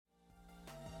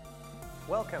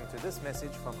Welcome to this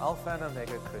message from Alpha and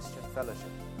Omega Christian Fellowship.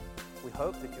 We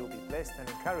hope that you'll be blessed and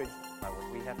encouraged by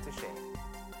what we have to share.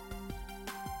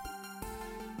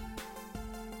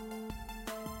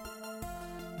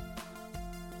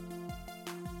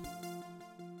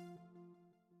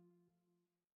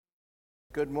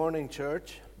 Good morning,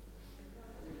 church.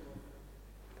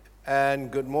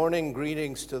 And good morning,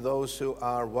 greetings to those who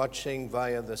are watching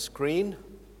via the screen.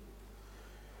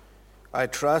 I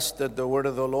trust that the word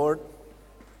of the Lord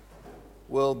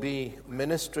will be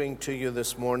ministering to you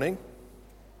this morning.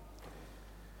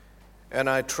 And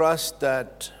I trust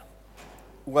that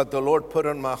what the Lord put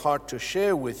on my heart to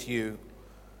share with you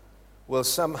will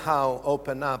somehow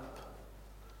open up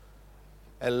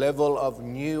a level of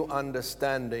new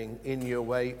understanding in your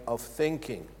way of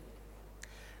thinking.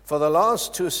 For the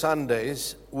last 2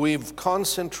 Sundays, we've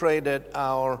concentrated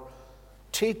our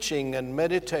teaching and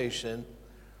meditation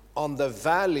on the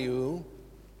value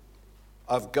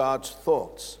of God's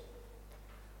thoughts.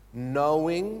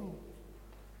 Knowing,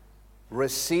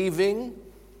 receiving,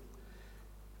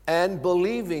 and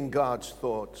believing God's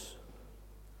thoughts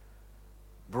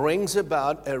brings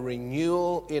about a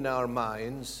renewal in our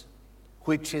minds,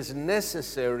 which is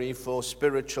necessary for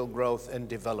spiritual growth and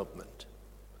development.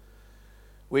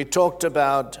 We talked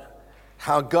about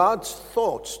how God's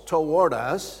thoughts toward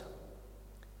us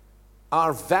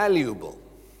are valuable.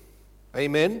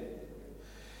 Amen?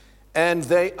 And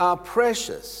they are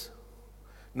precious.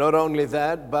 Not only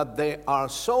that, but they are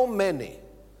so many,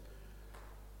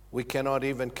 we cannot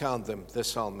even count them, the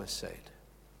psalmist said.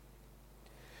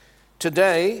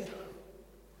 Today,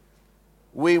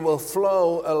 we will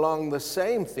flow along the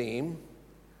same theme,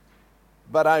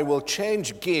 but I will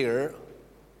change gear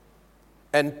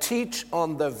and teach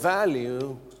on the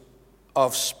value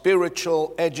of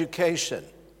spiritual education.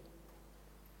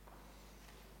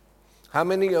 How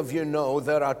many of you know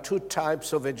there are 2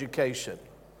 types of education?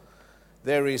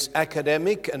 There is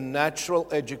academic and natural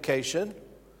education,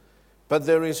 but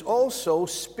there is also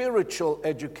spiritual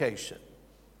education.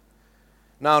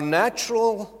 Now,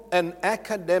 natural and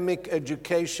academic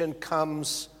education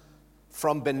comes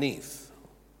from beneath,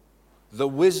 the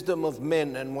wisdom of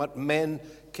men and what men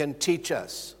can teach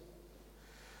us.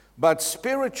 But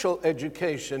spiritual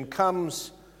education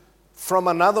comes from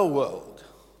another world,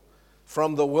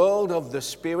 from the world of the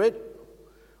Spirit,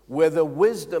 where the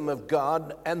wisdom of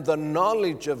God and the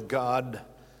knowledge of God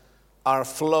are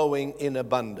flowing in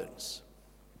abundance.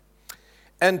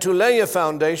 And to lay a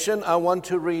foundation, I want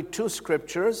to read 2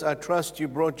 scriptures. I trust you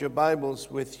brought your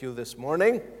Bibles with you this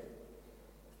morning.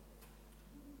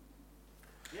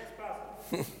 Yes,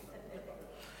 Pastor.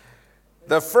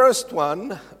 The first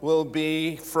one will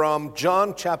be from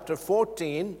John chapter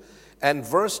 14 and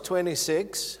verse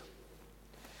 26.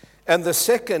 And the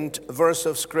second verse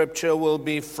of Scripture will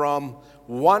be from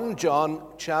 1 John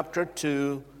chapter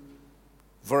 2,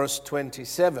 verse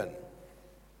 27.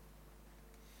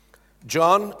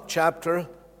 John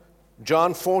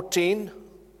 14,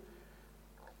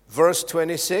 verse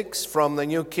 26 from the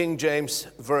New King James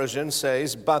Version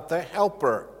says, "But the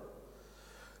Helper,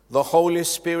 the Holy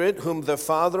Spirit, whom the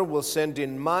Father will send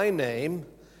in my name,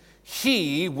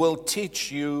 he will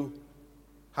teach you,"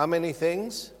 how many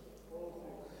things?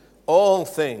 All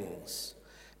things,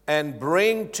 and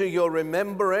bring to your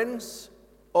remembrance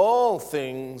all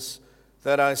things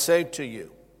that I say to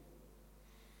you.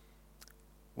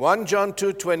 1 John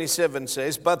 2:27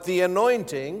 says, "But the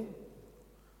anointing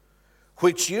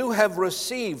which you have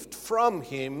received from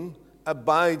him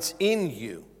abides in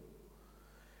you,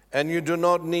 and you do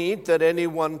not need that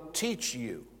anyone teach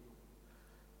you.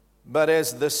 But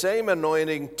as the same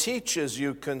anointing teaches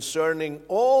you concerning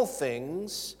all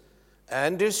things,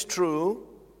 and is true,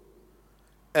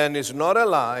 and is not a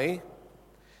lie,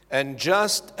 and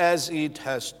just as it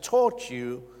has taught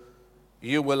you,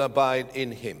 you will abide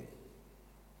in him."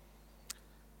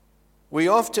 We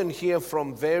often hear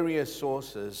from various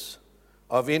sources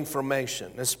of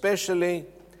information, especially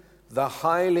the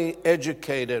highly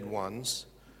educated ones,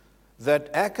 that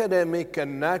academic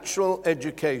and natural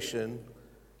education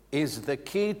is the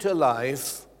key to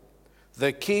life,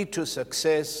 the key to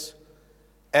success,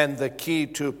 and the key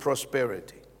to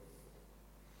prosperity.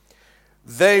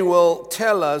 They will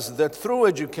tell us that through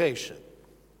education,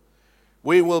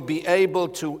 we will be able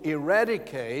to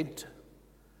eradicate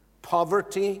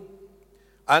poverty,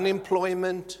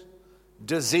 unemployment,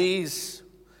 disease,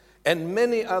 and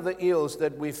many other ills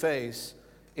that we face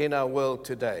in our world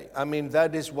today. I mean,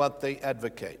 that is what they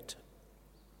advocate.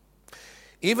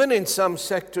 Even in some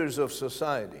sectors of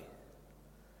society,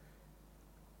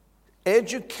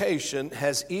 education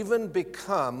has even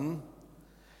become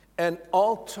an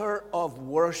altar of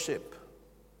worship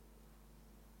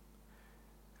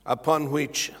upon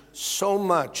which so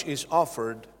much is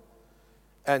offered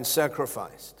and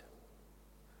sacrificed.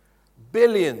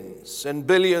 Billions and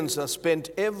billions are spent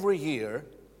every year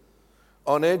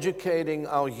on educating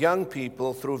our young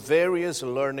people through various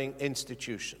learning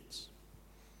institutions.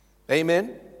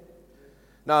 Amen?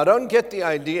 Now, don't get the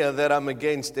idea that I'm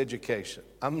against education.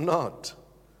 I'm not.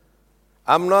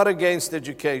 I'm not against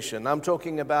education. I'm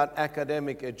talking about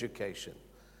academic education.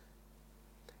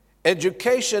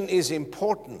 Education is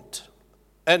important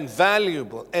and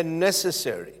valuable and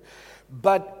necessary.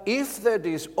 But if that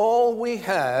is all we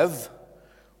have,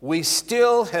 we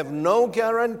still have no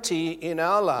guarantee in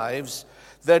our lives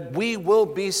that we will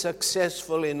be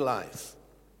successful in life.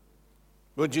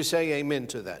 Would you say amen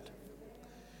to that?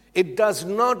 It does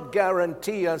not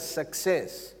guarantee us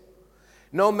success.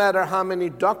 No matter how many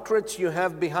doctorates you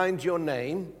have behind your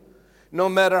name, no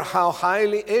matter how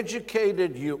highly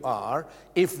educated you are,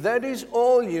 if that is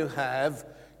all you have,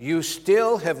 you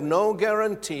still have no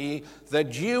guarantee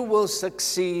that you will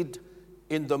succeed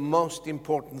in the most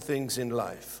important things in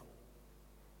life.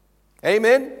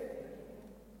 Amen?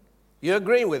 You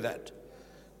agree with that?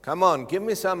 Come on, give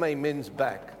me some amens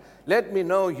back. Let me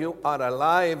know you are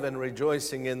alive and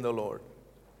rejoicing in the Lord.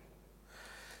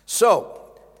 So,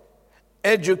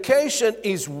 education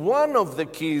is one of the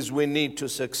keys we need to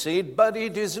succeed, but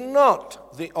it is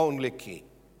not the only key.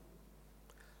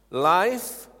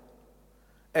 Life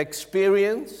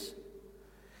experience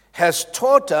has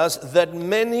taught us that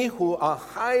many who are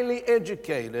highly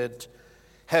educated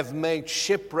have made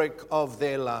shipwreck of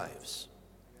their lives,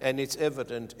 and it's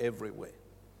evident everywhere.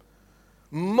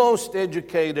 Most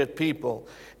educated people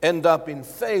end up in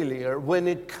failure when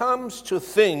it comes to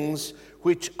things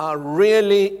which are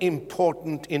really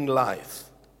important in life.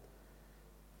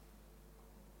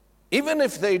 Even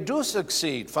if they do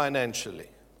succeed financially,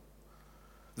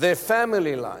 their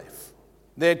family life,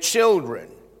 their children,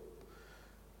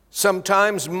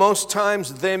 sometimes, most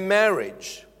times, their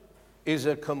marriage is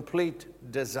a complete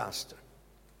disaster.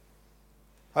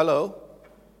 Hello?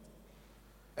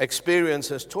 Experience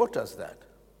has taught us that.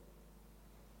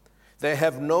 They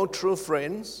have no true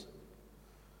friends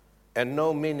and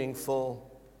no meaningful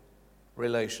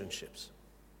relationships.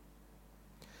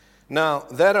 Now,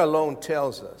 that alone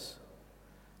tells us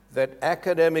that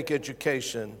academic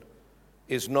education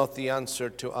is not the answer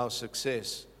to our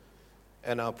success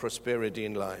and our prosperity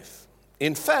in life.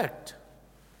 In fact,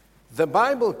 the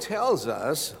Bible tells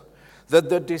us that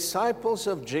the disciples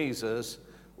of Jesus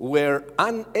were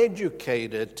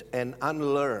uneducated and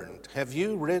unlearned. Have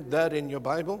you read that in your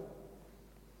Bible?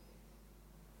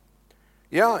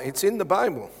 Yeah, it's in the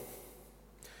Bible.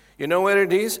 You know where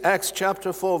it is? Acts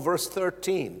chapter 4, verse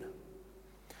 13.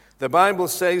 The Bible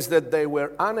says that they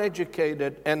were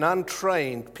uneducated and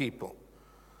untrained people.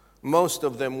 Most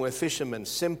of them were fishermen,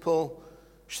 simple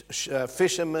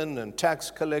fishermen and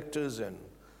tax collectors. And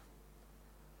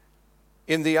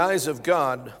in the eyes of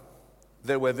God,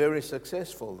 they were very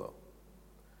successful, though,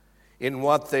 in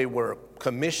what they were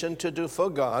commissioned to do for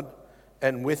God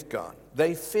and with God.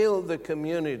 They filled the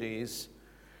communities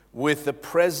with the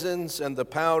presence and the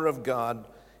power of God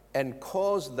and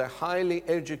caused the highly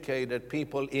educated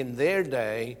people in their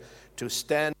day to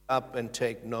stand up and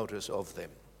take notice of them.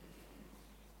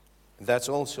 That's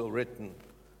also written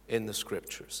in the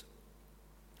scriptures.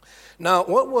 Now,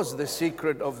 what was the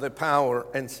secret of the power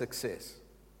and success?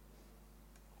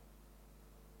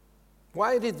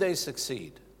 Why did they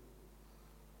succeed?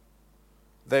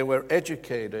 They were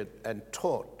educated and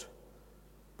taught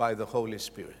by the Holy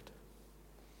Spirit.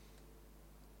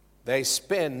 They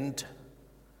spent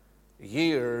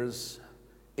years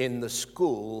in the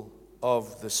school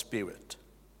of the Spirit.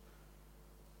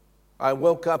 I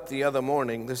woke up the other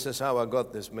morning, this is how I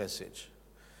got this message,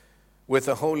 with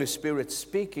the Holy Spirit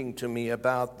speaking to me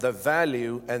about the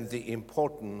value and the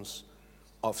importance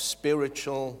of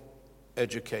spiritual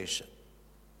education.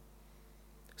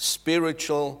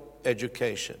 Spiritual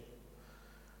education.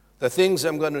 The things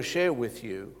I'm going to share with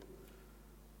you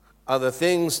are the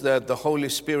things that the Holy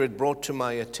Spirit brought to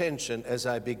my attention as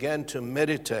I began to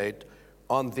meditate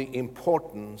on the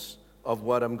importance of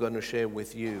what I'm going to share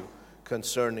with you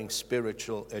concerning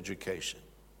spiritual education.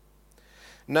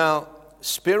 Now,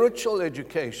 spiritual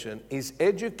education is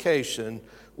education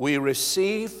we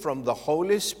receive from the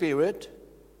Holy Spirit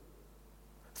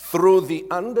through the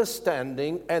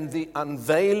understanding and the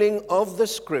unveiling of the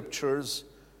Scriptures,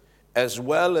 as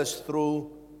well as through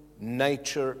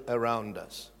nature around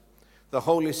us. The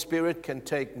Holy Spirit can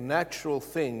take natural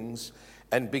things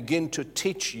and begin to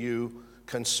teach you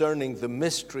concerning the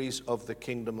mysteries of the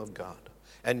kingdom of God.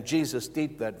 And Jesus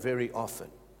did that very often.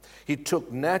 He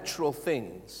took natural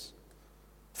things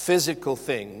physical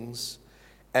things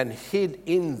and hid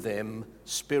in them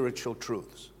spiritual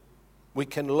truths. We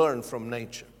can learn from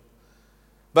nature.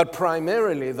 But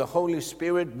primarily, the Holy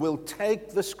Spirit will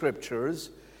take the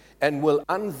Scriptures and will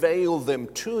unveil them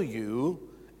to you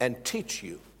and teach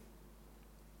you.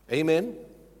 Amen?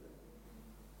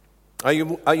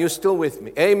 Are you still with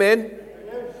me? Amen?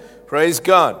 Praise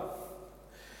God.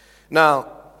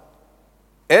 Now,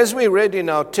 as we read in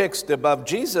our text above,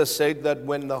 Jesus said that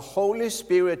when the Holy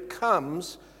Spirit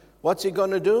comes, what's He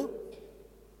going to do?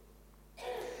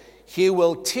 He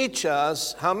will teach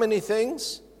us how many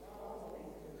things?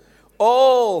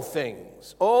 All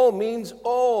things. All means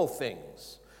all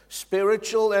things.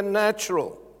 Spiritual and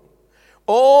natural.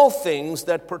 All things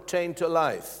that pertain to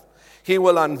life. He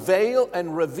will unveil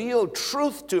and reveal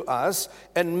truth to us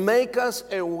and make us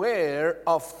aware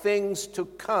of things to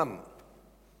come.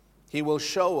 He will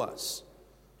show us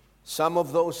some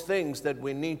of those things that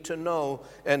we need to know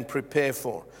and prepare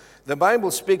for. The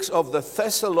Bible speaks of the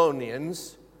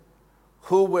Thessalonians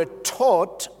who were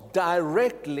taught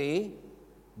directly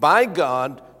by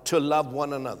God to love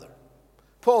one another.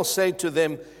 Paul said to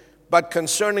them, "But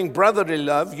concerning brotherly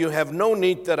love, you have no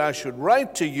need that I should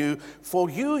write to you, for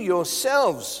you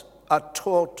yourselves are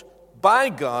taught by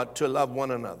God to love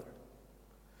one another."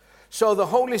 So the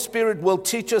Holy Spirit will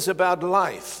teach us about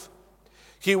life.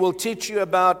 He will teach you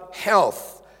about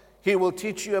health. He will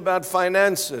teach you about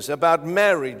finances, about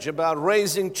marriage, about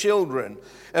raising children,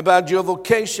 about your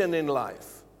vocation in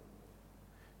life,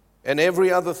 and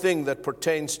every other thing that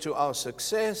pertains to our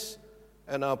success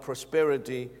and our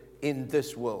prosperity in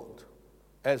this world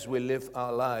as we live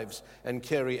our lives and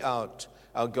carry out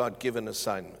our God-given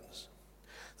assignments.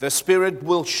 The Spirit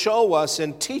will show us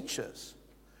and teach us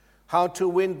how to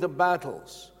win the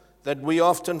battles that we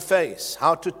often face,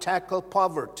 how to tackle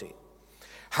poverty,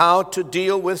 how to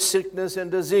deal with sickness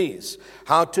and disease,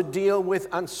 how to deal with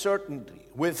uncertainty,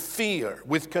 with fear,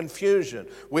 with confusion,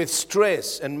 with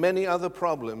stress, and many other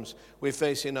problems we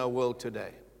face in our world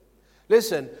today.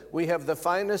 Listen, we have the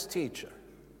finest teacher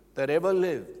that ever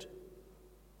lived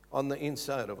on the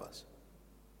inside of us.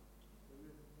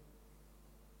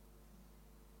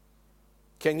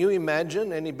 Can you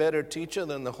imagine any better teacher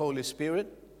than the Holy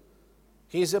Spirit?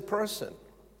 He's a person.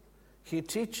 He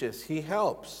teaches, He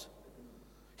helps,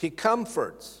 He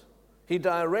comforts, He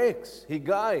directs, He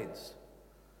guides.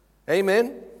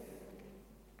 Amen?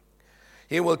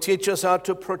 He will teach us how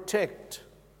to protect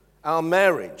our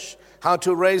marriage, how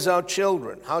to raise our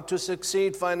children, how to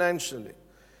succeed financially.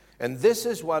 And this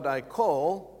is what I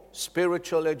call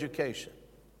spiritual education.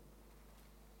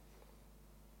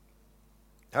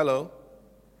 Hello?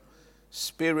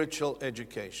 Spiritual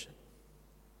education.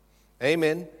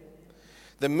 Amen.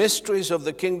 The mysteries of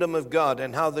the kingdom of God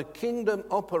and how the kingdom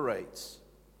operates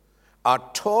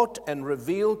are taught and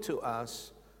revealed to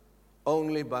us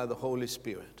only by the Holy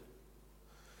Spirit.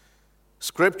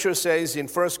 Scripture says in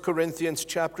 1 Corinthians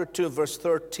chapter 2, verse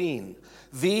 13,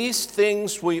 "These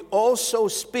things we also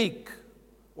speak."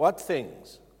 What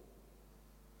things?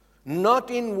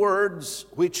 "Not in words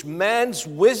which man's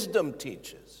wisdom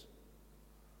teaches,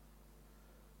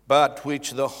 but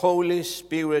which the Holy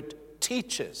Spirit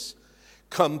teaches,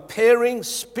 comparing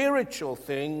spiritual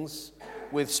things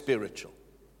with spiritual."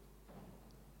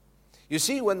 You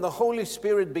see, when the Holy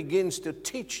Spirit begins to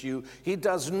teach you, He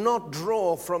does not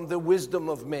draw from the wisdom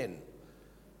of men.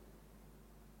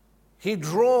 He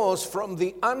draws from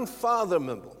the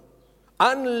unfathomable,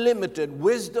 unlimited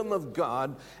wisdom of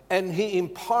God, and He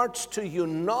imparts to you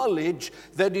knowledge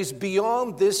that is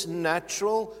beyond this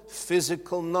natural,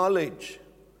 physical knowledge.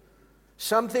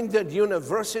 Something that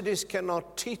universities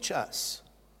cannot teach us.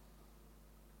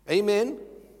 Amen?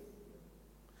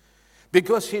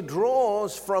 Because He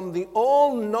draws from the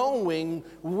all-knowing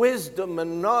wisdom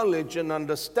and knowledge and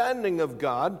understanding of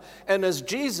God. And as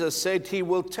Jesus said, He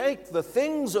will take the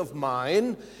things of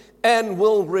mine and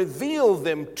will reveal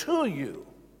them to you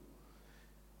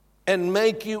and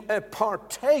make you a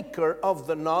partaker of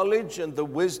the knowledge and the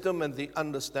wisdom and the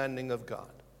understanding of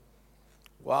God.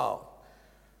 Wow.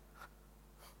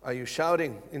 Are you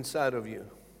shouting inside of you?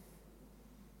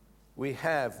 We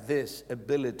have this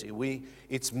ability.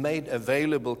 It's made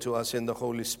available to us in the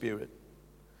Holy Spirit.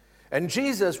 And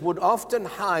Jesus would often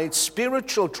hide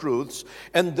spiritual truths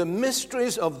and the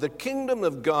mysteries of the kingdom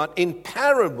of God in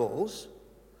parables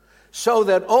so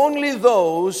that only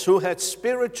those who had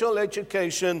spiritual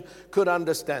education could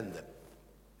understand them.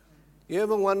 You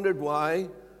ever wondered why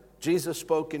Jesus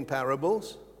spoke in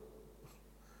parables?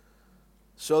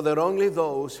 So that only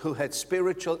those who had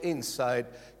spiritual insight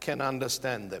can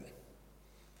understand them.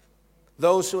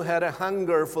 those who had a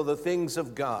hunger for the things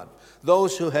of God,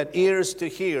 those who had ears to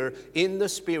hear in the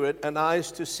Spirit and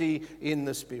eyes to see in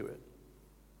the Spirit.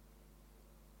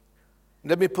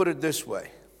 Let me put it this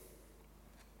way.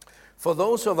 For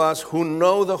those of us who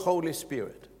know the Holy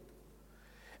Spirit,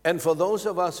 and for those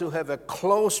of us who have a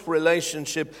close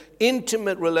relationship,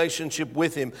 intimate relationship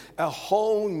with Him, a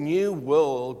whole new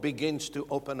world begins to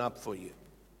open up for you.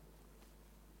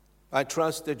 I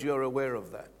trust that you're aware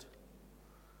of that.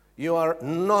 You are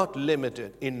not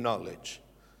limited in knowledge.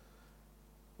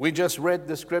 We just read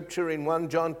the scripture in 1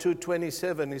 John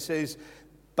 2:27. It says,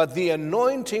 "But the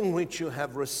anointing which you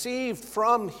have received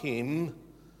from Him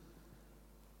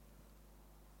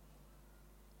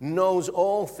knows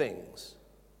all things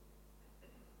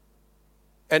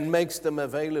and makes them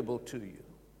available to you."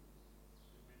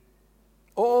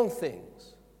 All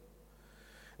things.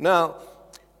 Now,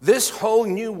 this whole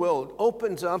new world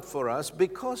opens up for us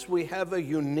because we have a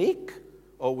unique,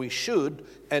 or we should,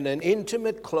 and an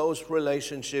intimate, close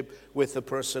relationship with the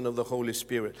person of the Holy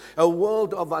Spirit. A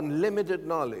world of unlimited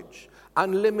knowledge,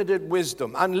 unlimited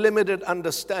wisdom, unlimited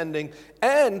understanding,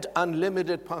 and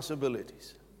unlimited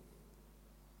possibilities.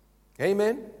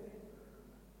 Amen?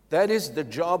 That is the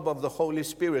job of the Holy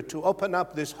Spirit, to open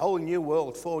up this whole new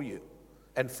world for you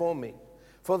and for me,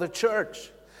 for the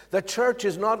church. The church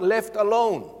is not left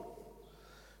alone.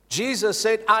 Jesus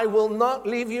said, "I will not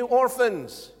leave you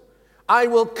orphans. I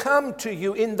will come to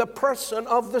you in the person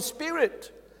of the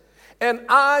Spirit, and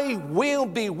I will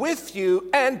be with you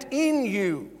and in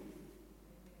you."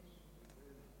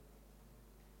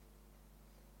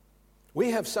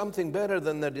 We have something better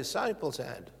than the disciples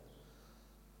had.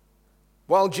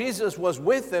 While Jesus was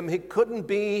with them, He couldn't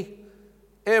be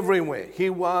everywhere. He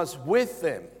was with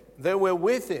them. They were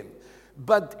with Him.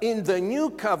 But in the new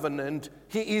covenant,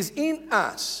 He is in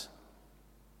us.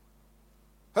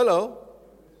 Hello?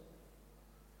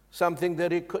 Something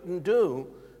that He couldn't do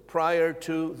prior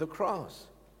to the cross.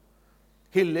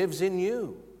 He lives in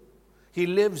you. He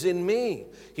lives in me.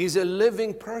 He's a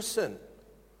living person.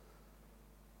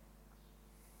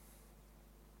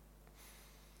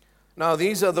 Now,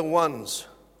 these are the ones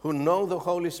who know the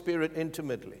Holy Spirit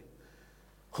intimately,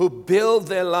 who build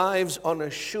their lives on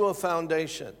a sure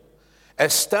foundation,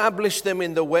 establish them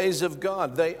in the ways of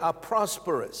God. They are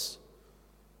prosperous.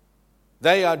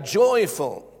 They are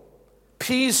joyful,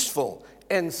 peaceful,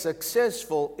 and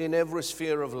successful in every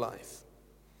sphere of life.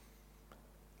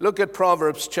 Look at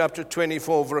Proverbs chapter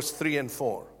 24, verse 3 and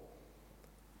 4.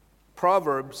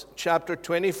 Proverbs chapter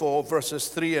 24, verses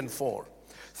 3 and 4.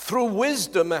 "Through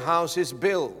wisdom a house is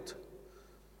built."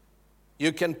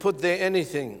 You can put there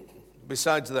anything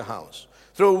besides the house.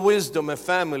 Through wisdom a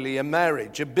family, a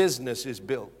marriage, a business is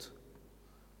built.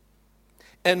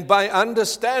 "And by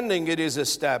understanding it is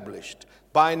established.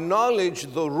 By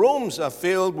knowledge the rooms are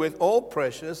filled with all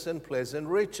precious and pleasant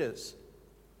riches."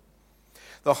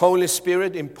 The Holy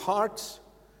Spirit imparts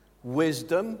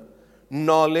wisdom,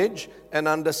 knowledge, and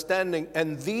understanding.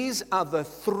 And these are the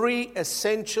three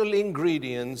essential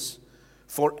ingredients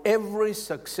for every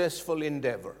successful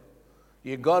endeavor.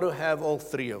 You got to have all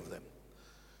three of them: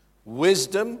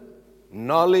 wisdom,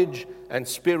 knowledge, and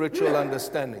spiritual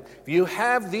understanding. If you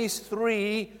have these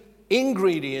three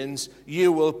ingredients,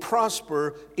 you will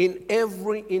prosper in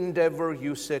every endeavor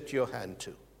you set your hand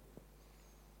to.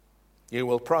 You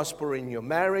will prosper in your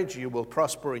marriage. You will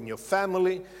prosper in your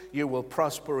family. You will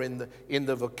prosper in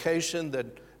the vocation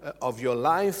of your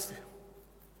life.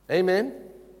 Amen?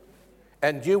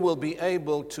 And you will be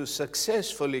able to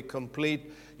successfully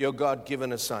complete your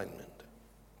God-given assignment.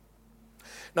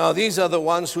 Now, these are the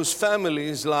ones whose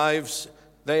families' lives,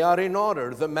 they are in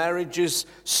order. The marriage is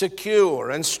secure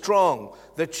and strong.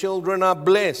 The children are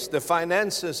blessed. The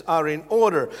finances are in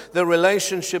order. The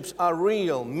relationships are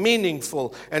real,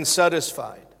 meaningful, and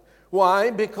satisfied.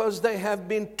 Why? Because they have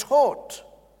been taught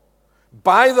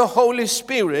by the Holy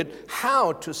Spirit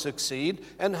how to succeed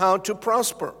and how to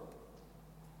prosper.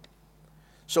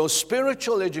 So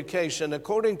spiritual education,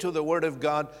 according to the Word of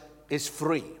God, is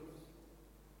free.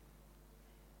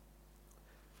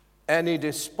 And it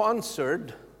is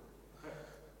sponsored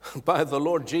by the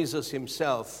Lord Jesus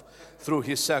Himself through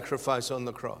His sacrifice on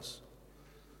the cross.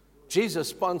 Jesus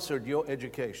sponsored your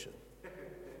education.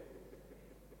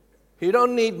 You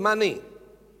don't need money.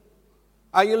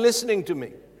 Are you listening to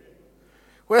me?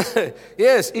 Well,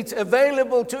 yes, it's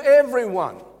available to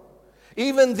everyone.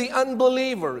 Even the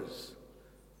unbelievers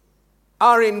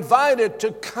are invited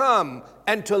to come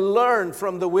and to learn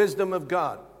from the wisdom of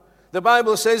God. The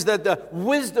Bible says that the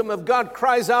wisdom of God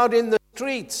cries out in the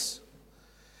streets.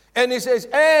 And He says,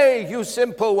 "Hey, you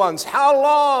simple ones, how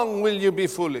long will you be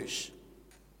foolish?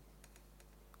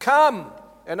 Come,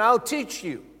 and I'll teach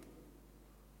you.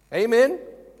 Amen?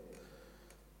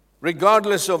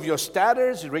 Regardless of your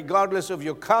status, regardless of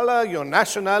your color, your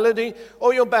nationality,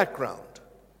 or your background.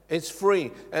 It's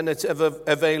free and it's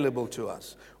available to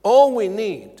us. All we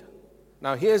need,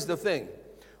 now here's the thing,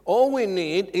 all we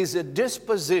need is a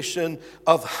disposition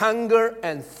of hunger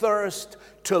and thirst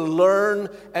to learn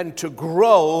and to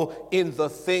grow in the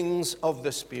things of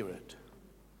the Spirit.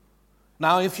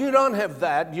 Now, if you don't have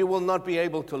that, you will not be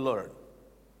able to learn.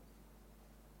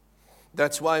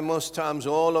 That's why most times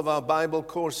all of our Bible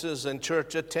courses and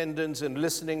church attendance and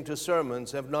listening to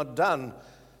sermons have not done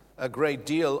a great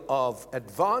deal of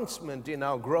advancement in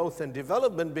our growth and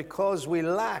development, because we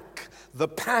lack the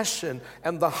passion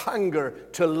and the hunger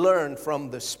to learn from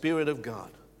the Spirit of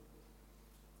God.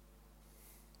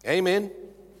 Amen?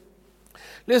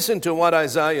 Listen to what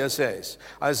Isaiah says.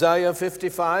 Isaiah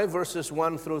 55 verses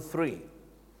 1 through 3.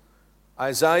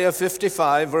 Isaiah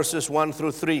 55 verses 1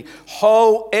 through 3.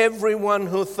 Ho, everyone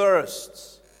who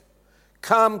thirsts,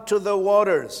 come to the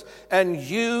waters, and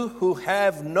you who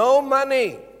have no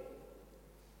money.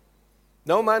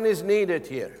 No money is needed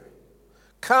here.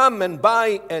 Come and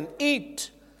buy and eat.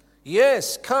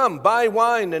 Yes, come, buy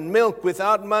wine and milk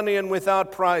without money and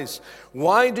without price.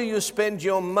 Why do you spend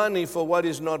your money for what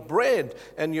is not bread,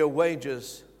 and your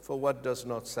wages for what does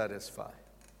not satisfy?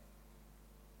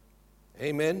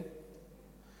 Amen.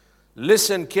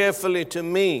 Listen carefully to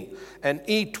me and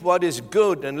eat what is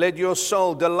good, and let your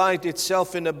soul delight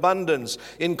itself in abundance.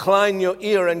 Incline your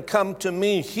ear and come to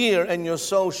me. Hear, and your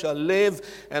soul shall live,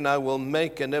 and I will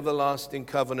make an everlasting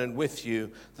covenant with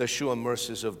you, the sure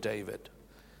mercies of David.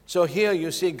 So here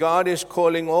you see God is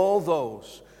calling all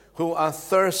those who are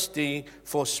thirsty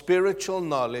for spiritual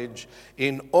knowledge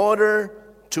in order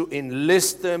to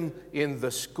enlist them in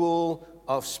the school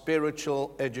of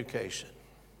spiritual education.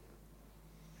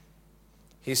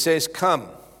 He says, come,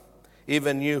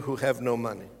 even you who have no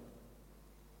money.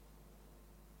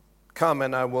 Come,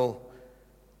 and I will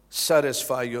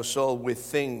satisfy your soul with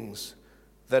things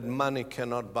that money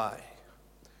cannot buy.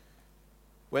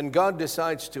 When God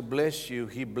decides to bless you,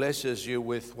 He blesses you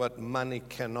with what money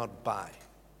cannot buy.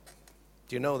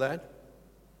 Do you know that?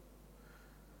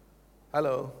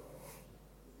 Hello?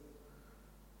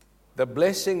 The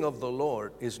blessing of the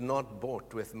Lord is not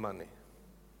bought with money.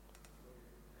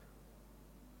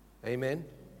 Amen?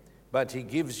 But He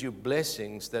gives you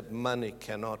blessings that money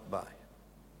cannot buy,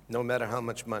 no matter how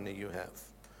much money you have.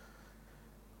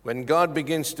 When God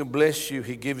begins to bless you,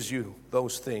 He gives you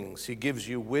those things. He gives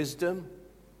you wisdom,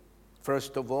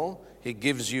 first of all. He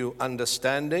gives you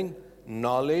understanding,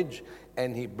 knowledge,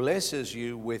 and He blesses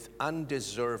you with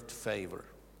undeserved favor.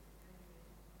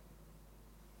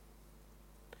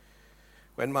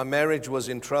 When my marriage was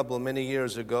in trouble many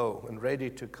years ago and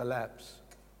ready to collapse,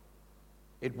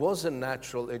 it wasn't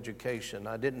natural education.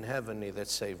 I didn't have any that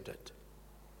saved it.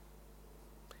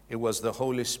 It was the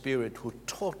Holy Spirit who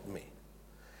taught me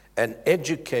and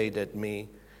educated me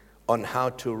on how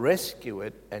to rescue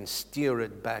it and steer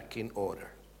it back in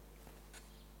order.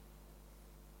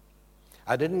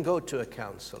 I didn't go to a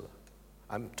counselor.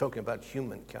 I'm talking about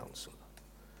human counselor.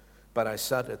 But I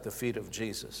sat at the feet of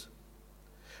Jesus.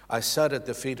 I sat at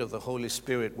the feet of the Holy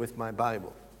Spirit with my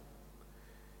Bible.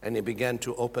 And He began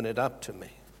to open it up to me.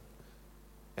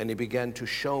 And He began to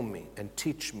show me and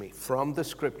teach me from the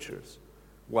Scriptures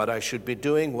what I should be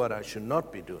doing, what I should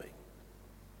not be doing.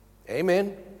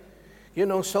 Amen. You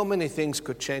know, so many things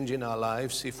could change in our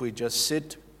lives if we just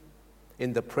sit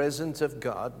in the presence of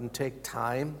God and take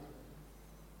time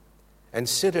and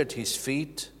sit at His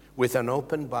feet with an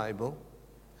open Bible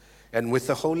and with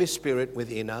the Holy Spirit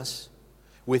within us,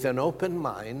 with an open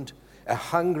mind, a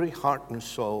hungry heart and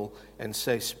soul, and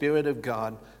say, Spirit of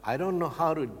God, I don't know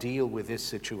how to deal with this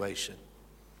situation.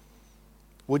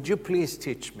 Would you please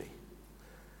teach me?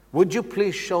 Would you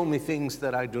please show me things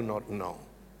that I do not know?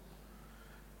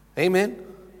 Amen?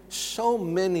 So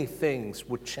many things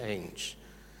would change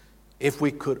if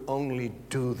we could only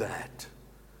do that.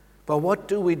 But what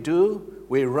do?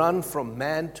 We run from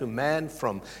man to man,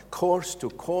 from course to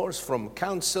course, from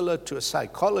counselor to a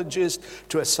psychologist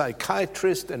to a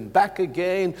psychiatrist and back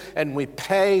again, and we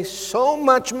pay so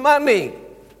much money.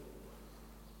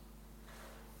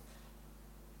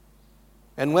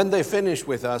 And when they finish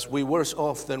with us, we're worse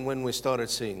off than when we started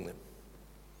seeing them.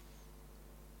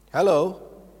 Hello?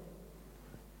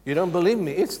 You don't believe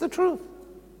me? It's the truth.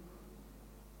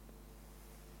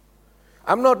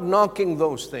 I'm not knocking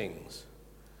those things,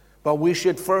 but we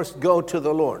should first go to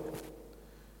the Lord.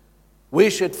 We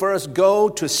should first go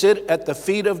to sit at the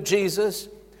feet of Jesus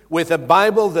with a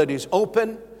Bible that is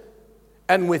open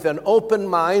and with an open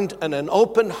mind and an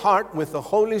open heart with the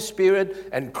Holy Spirit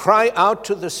and cry out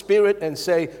to the Spirit and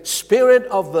say, Spirit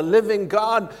of the living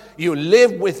God, you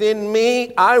live within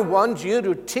me. I want you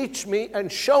to teach me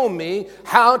and show me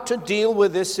how to deal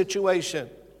with this situation.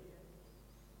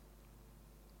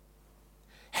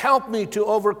 Help me to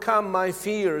overcome my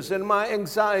fears and my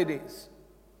anxieties.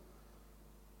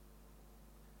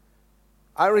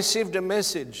 I received a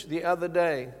message the other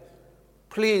day.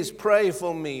 Please pray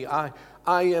for me.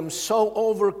 I am so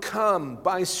overcome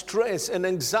by stress and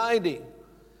anxiety.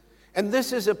 And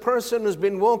this is a person who's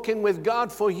been walking with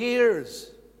God for years.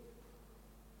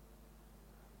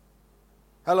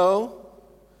 Hello?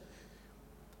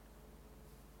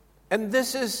 And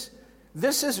this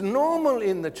is normal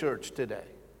in the church today.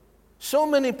 So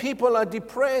many people are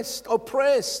depressed,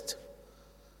 oppressed,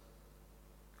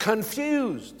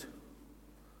 confused,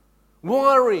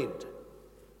 worried.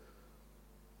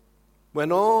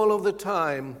 When all of the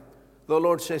time the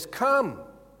Lord says, come,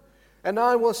 and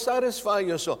I will satisfy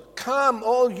your soul. Come,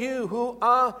 all you who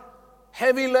are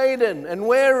heavy laden and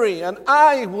weary, and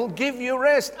I will give you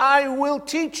rest. I will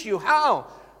teach you how.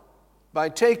 By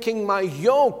taking my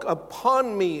yoke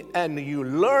upon me, and you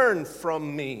learn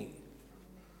from me.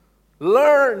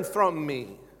 Learn from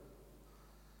me.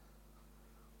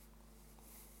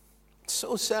 It's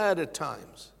so sad at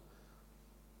times.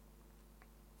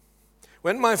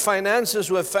 When my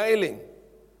finances were failing,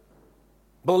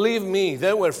 believe me,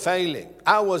 they were failing.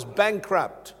 I was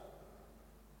bankrupt.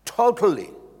 Totally.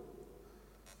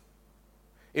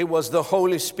 It was the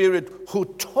Holy Spirit who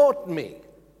taught me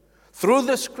through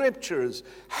the Scriptures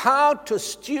how to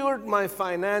steward my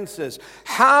finances,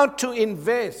 how to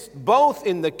invest both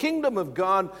in the kingdom of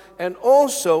God and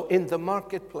also in the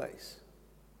marketplace.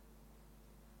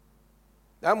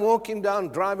 I'm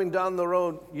driving down the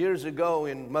road years ago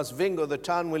in Masvingo, the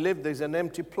town we lived. There's an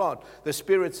empty plot. The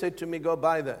Spirit said to me, go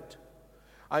buy that.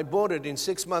 I bought it in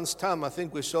 6 months' time. I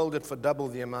think we sold it for double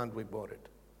the amount we bought it.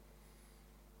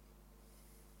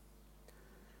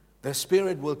 The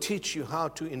Spirit will teach you how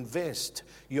to invest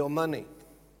your money.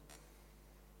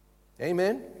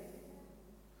 Amen?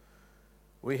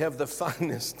 We have the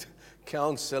finest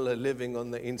counselor living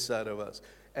on the inside of us.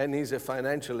 And he's a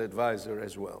financial advisor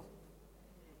as well.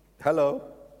 Hello?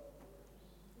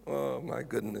 Oh, my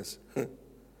goodness.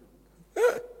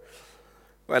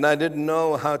 When I didn't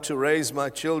know how to raise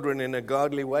my children in a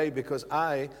godly way, because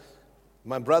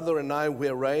my brother and I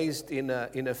were raised in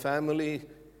a family,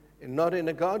 not in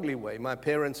a godly way. My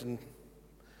parents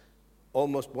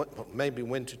maybe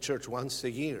went to church once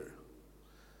a year.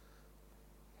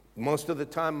 Most of the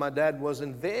time, my dad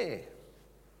wasn't there.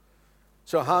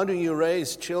 So how do you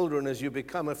raise children as you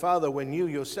become a father when you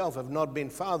yourself have not been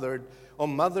fathered or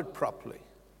mothered properly?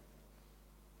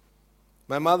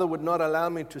 My mother would not allow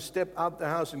me to step out the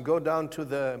house and go down to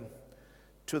the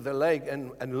lake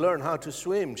and learn how to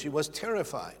swim. She was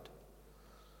terrified.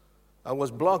 I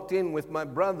was blocked in with my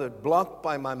brother, blocked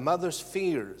by my mother's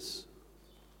fears.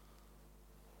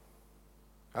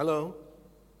 Hello?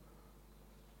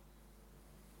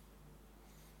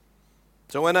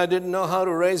 So when I didn't know how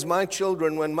to raise my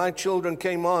children, when my children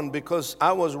came on, because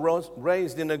I was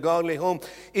raised in a godly home,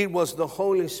 it was the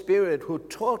Holy Spirit who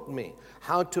taught me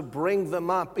how to bring them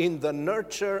up in the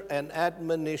nurture and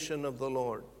admonition of the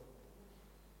Lord.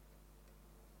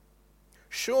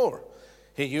 Sure,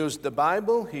 He used the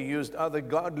Bible, He used other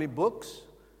godly books,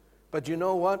 but you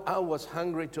know what? I was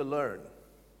hungry to learn.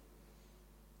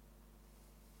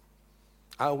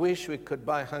 I wish we could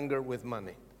buy hunger with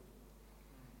money.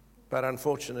 But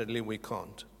unfortunately, we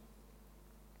can't.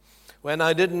 When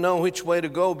I didn't know which way to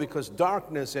go because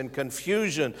darkness and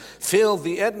confusion filled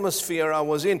the atmosphere I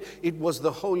was in, it was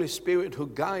the Holy Spirit who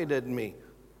guided me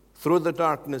through the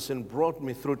darkness and brought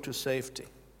me through to safety.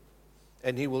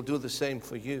 And He will do the same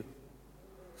for you.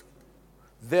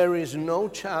 There is no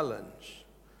challenge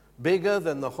bigger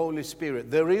than the Holy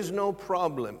Spirit. There is no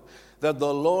problem that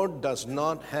the Lord does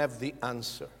not have the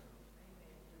answer.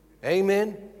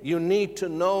 Amen? You need to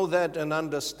know that and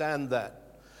understand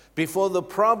that. Before the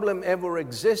problem ever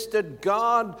existed,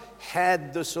 God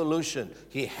had the solution.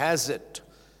 He has it.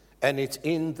 And it's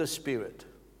in the Spirit.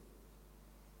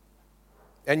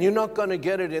 And you're not going to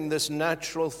get it in this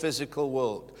natural physical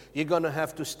world. You're going to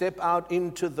have to step out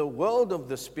into the world of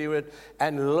the Spirit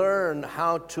and learn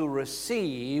how to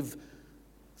receive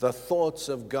the thoughts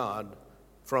of God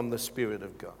from the Spirit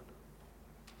of God.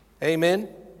 Amen?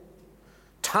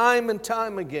 Time and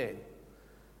time again,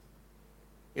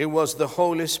 it was the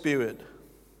Holy Spirit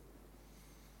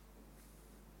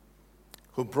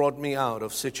who brought me out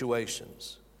of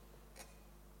situations,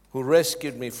 who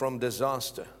rescued me from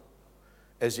disaster,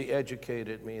 as he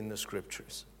educated me in the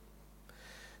scriptures.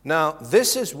 Now,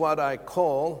 this is what I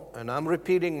call, and I'm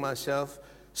repeating myself,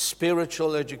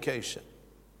 spiritual education,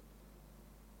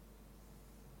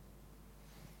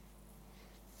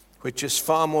 which is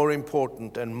far more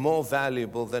important and more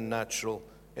valuable than natural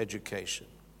education.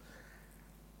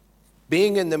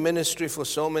 Being in the ministry for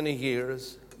so many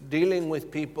years, dealing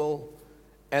with people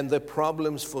and their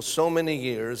problems for so many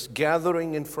years,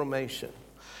 gathering information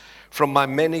from my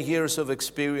many years of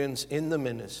experience in the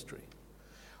ministry,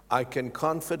 I can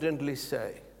confidently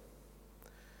say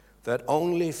that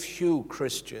only few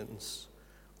Christians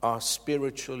are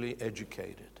spiritually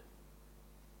educated.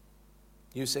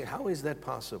 You say, how is that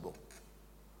possible?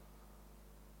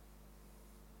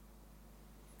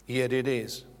 Yet it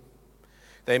is.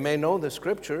 They may know the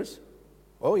scriptures.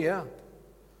 Oh, yeah.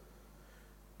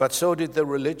 But so did the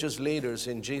religious leaders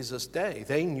in Jesus' day.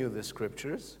 They knew the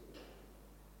scriptures.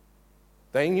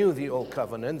 They knew the Old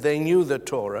Covenant. They knew the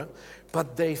Torah.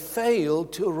 But they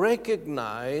failed to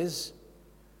recognize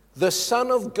the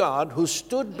Son of God who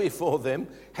stood before them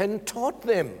and taught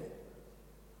them.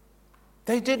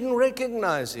 They didn't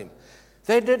recognize him.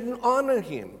 They didn't honor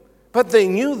him. But they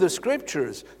knew the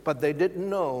scriptures, but they didn't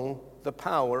know the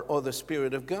power or the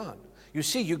Spirit of God. You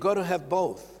see, you got to have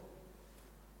both.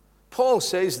 Paul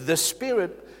says the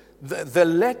Spirit, the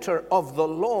letter of the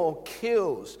law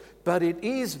kills, but it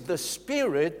is the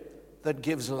Spirit that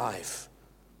gives life.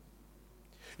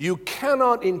 You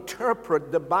cannot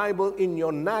interpret the Bible in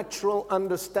your natural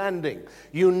understanding.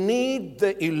 You need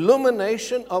the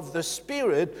illumination of the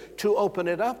Spirit to open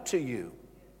it up to you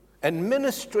and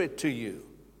minister it to you.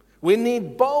 We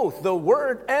need both, the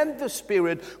Word and the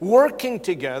Spirit, working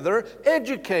together,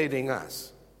 educating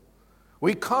us.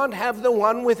 We can't have the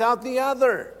one without the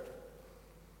other.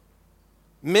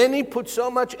 Many put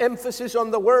so much emphasis on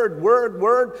the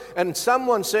word, and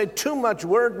someone said, too much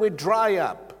word, we dry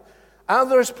up.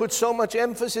 Others put so much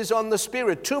emphasis on the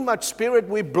Spirit. Too much Spirit,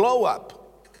 we blow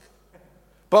up.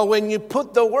 But when you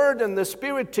put the Word and the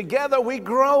Spirit together, we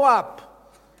grow up.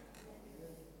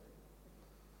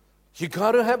 You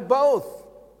got to have both.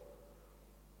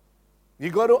 You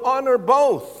got to honor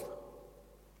both.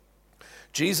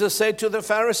 Jesus said to the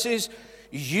Pharisees,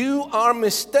 you are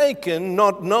mistaken,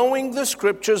 not knowing the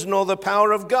scriptures nor the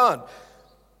power of God.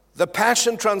 The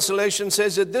Passion Translation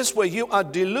says it this way, you are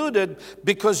deluded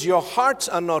because your hearts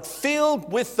are not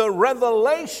filled with the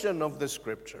revelation of the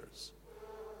scriptures.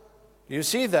 You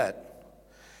see that?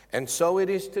 And so it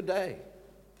is today.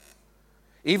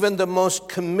 Even the most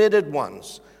committed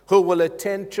ones who will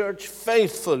attend church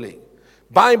faithfully,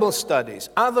 Bible studies,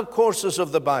 other courses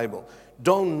of the Bible,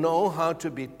 don't know how to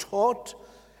be taught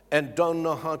and don't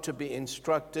know how to be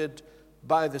instructed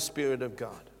by the Spirit of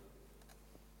God.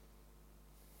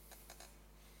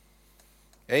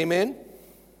 Amen?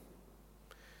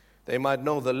 They might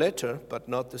know the letter, but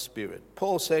not the Spirit.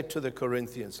 Paul said to the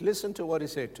Corinthians, listen to what he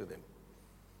said to them.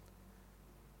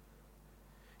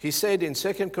 He said in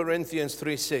 2 Corinthians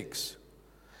 3:6,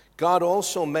 God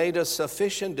also made us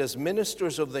sufficient as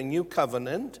ministers of the new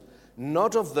covenant,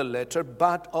 not of the letter,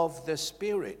 but of the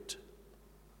Spirit.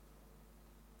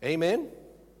 Amen?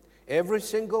 Every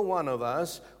single one of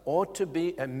us ought to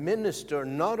be a minister,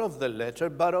 not of the letter,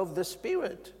 but of the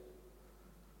Spirit.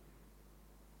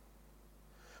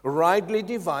 Rightly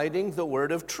dividing the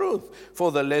word of truth,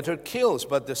 for the letter kills,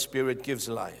 but the Spirit gives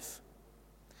life.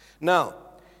 Now,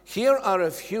 here are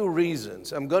a few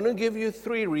reasons. I'm going to give you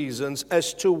 3 reasons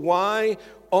as to why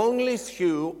only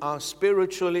few are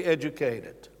spiritually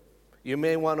educated. You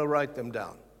may want to write them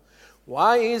down.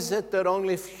 Why is it that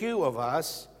only few of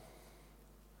us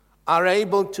are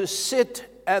able to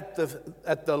sit at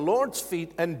the Lord's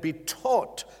feet and be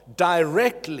taught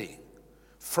directly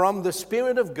from the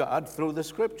Spirit of God through the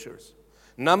Scriptures?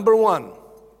 Number 1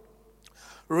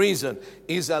 reason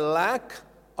is a lack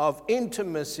of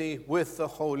intimacy with the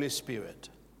Holy Spirit.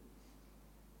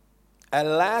 A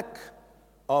lack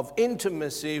of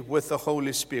intimacy with the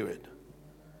Holy Spirit.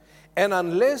 And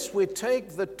unless we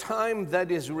take the time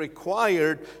that is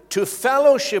required to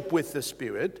fellowship with the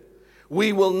Spirit,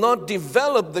 we will not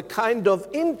develop the kind of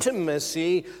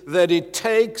intimacy that it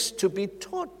takes to be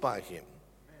taught by Him.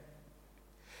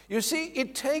 You see,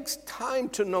 it takes time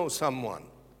to know someone.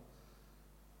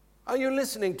 Are you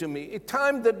listening to me? A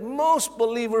time that most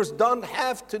believers don't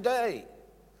have today.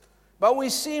 But we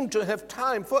seem to have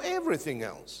time for everything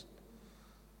else.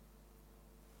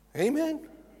 Amen?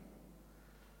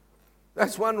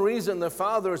 That's one reason the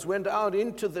fathers went out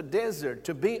into the desert,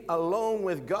 to be alone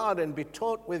with God and be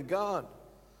taught with God.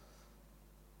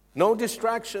 No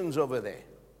distractions over there.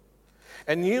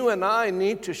 And you and I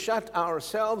need to shut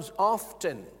ourselves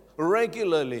often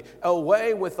regularly,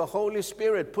 away with the Holy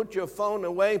Spirit. Put your phone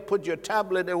away, put your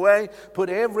tablet away, put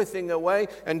everything away,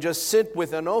 and just sit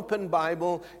with an open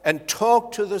Bible and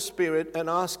talk to the Spirit and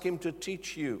ask Him to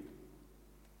teach you.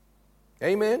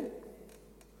 Amen?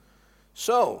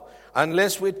 So,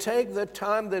 unless we take the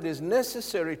time that is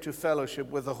necessary to fellowship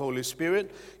with the Holy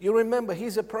Spirit, you remember,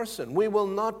 He's a person. We will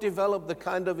not develop the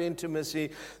kind of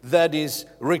intimacy that is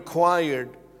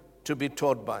required to be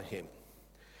taught by Him.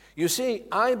 You see,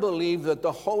 I believe that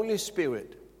the Holy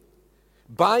Spirit,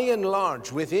 by and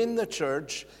large, within the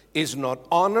church, is not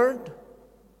honored,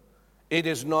 it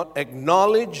is not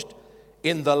acknowledged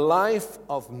in the life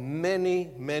of many,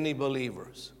 many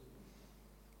believers.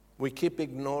 We keep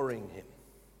ignoring Him,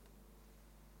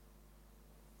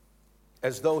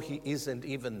 as though He isn't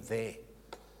even there.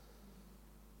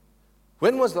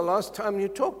 When was the last time you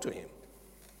talked to Him?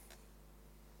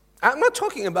 I'm not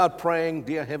talking about praying,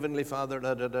 dear Heavenly Father,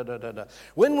 da, da, da, da, da, da.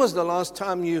 When was the last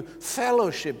time you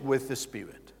fellowshiped with the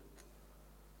Spirit?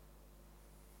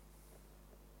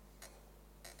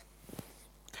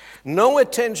 No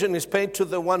attention is paid to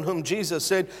the one whom Jesus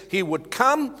said He would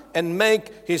come and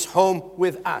make His home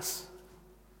with us.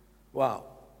 Wow,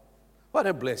 what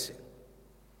a blessing.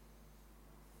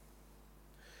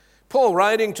 Paul,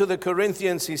 writing to the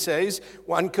Corinthians, he says,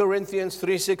 1 Corinthians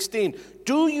 3:16,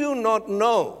 do you not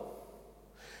know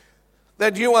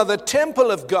that you are the temple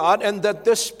of God and that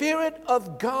the Spirit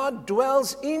of God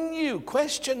dwells in you?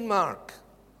 Question mark.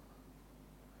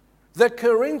 The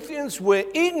Corinthians were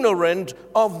ignorant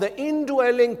of the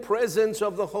indwelling presence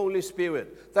of the Holy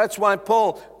Spirit. That's why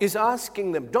Paul is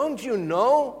asking them, don't you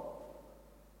know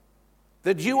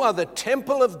that you are the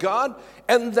temple of God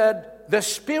and that the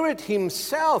Spirit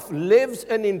Himself lives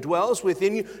and indwells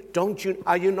within you?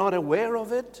 Are you not aware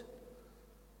of it?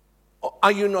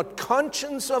 Are you not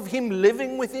conscious of Him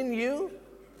living within you?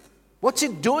 What's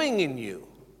it doing in you?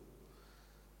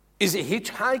 Is it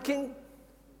hitchhiking?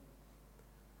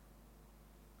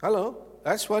 Hello?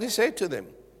 That's what he said to them.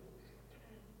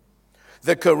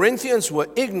 The Corinthians were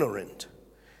ignorant.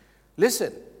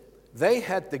 Listen, they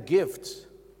had the gifts.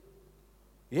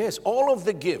 Yes, all of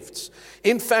the gifts.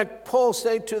 In fact, Paul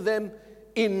said to them,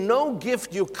 in no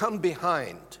gift you come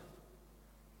behind.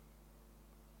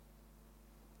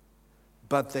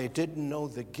 But they didn't know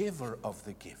the giver of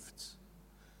the gifts.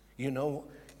 You know,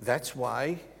 that's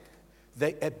why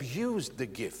they abused the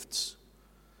gifts.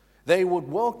 They would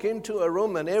walk into a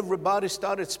room and everybody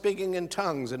started speaking in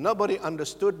tongues and nobody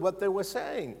understood what they were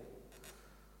saying.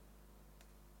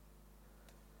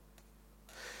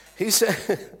 He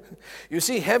said, you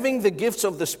see, having the gifts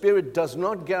of the Spirit does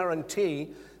not guarantee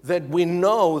that we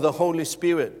know the Holy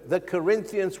Spirit. The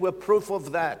Corinthians were proof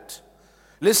of that.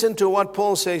 Listen to what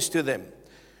Paul says to them.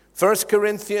 1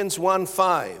 Corinthians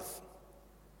 1:5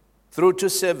 through to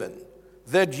 7.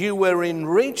 That you were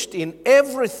enriched in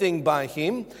everything by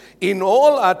Him, in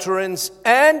all utterance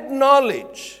and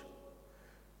knowledge,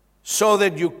 so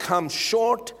that you come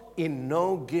short in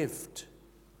no gift.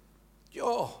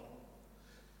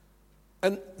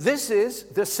 And this is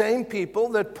the same people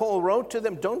that Paul wrote to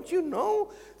them. Don't you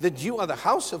know that you are the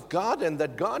house of God and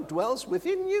that God dwells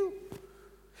within you?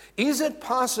 Is it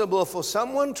possible for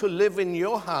someone to live in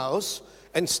your house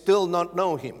and still not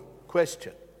know Him?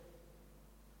 Question.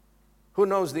 Who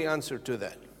knows the answer to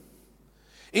that?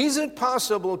 Is it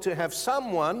possible to have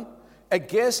someone, a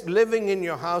guest, living in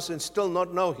your house and still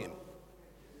not know Him?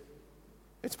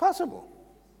 It's possible.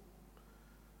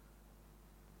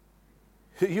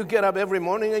 You get up every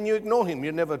morning and you ignore Him.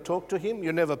 You never talk to Him.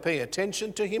 You never pay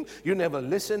attention to Him. You never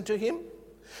listen to Him.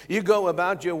 You go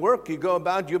about your work. You go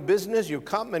about your business. You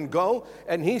come and go.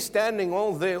 And He's standing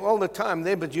all the time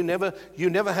there, but you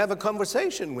never have a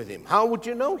conversation with Him. How would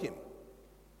you know Him?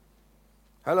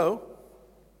 Hello?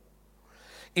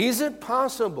 Is it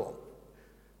possible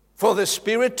for the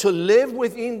Spirit to live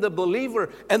within the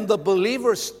believer and the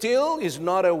believer still is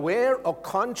not aware or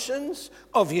conscious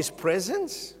of His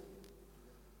presence?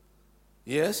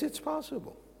 Yes, it's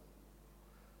possible.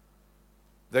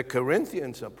 The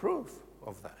Corinthians are proof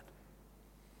of that.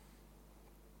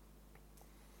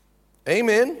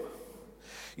 Amen?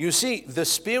 You see, the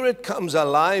Spirit comes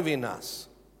alive in us.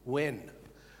 When?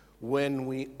 When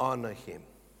we honor Him.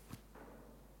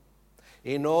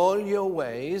 In all your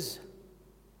ways,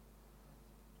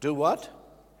 do what?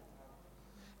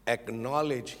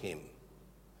 Acknowledge Him.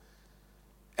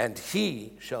 And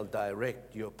He shall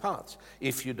direct your paths.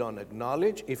 If you don't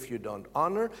acknowledge, if you don't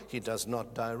honor, He does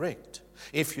not direct.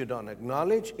 If you don't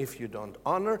acknowledge, if you don't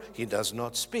honor, He does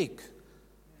not speak.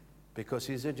 Because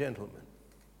He's a gentleman.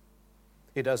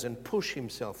 He doesn't push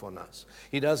Himself on us.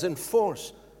 He doesn't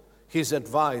force His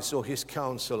advice or His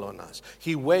counsel on us.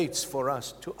 He waits for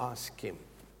us to ask Him.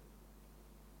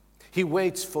 He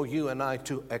waits for you and I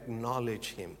to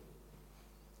acknowledge Him.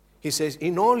 He says,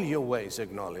 in all your ways,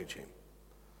 acknowledge Him.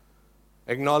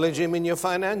 Acknowledge Him in your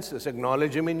finances.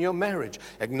 Acknowledge Him in your marriage.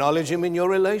 Acknowledge Him in your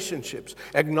relationships.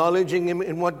 Acknowledging Him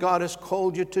in what God has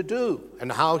called you to do and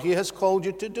how He has called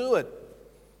you to do it.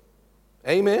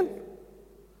 Amen?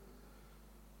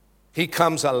 He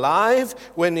comes alive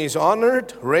when He's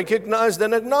honored, recognized,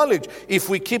 and acknowledged. If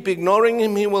we keep ignoring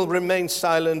Him, He will remain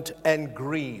silent and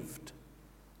grieved.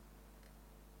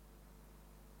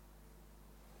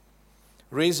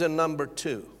 Reason number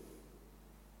 2.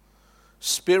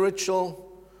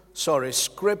 Scriptural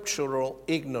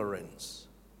ignorance.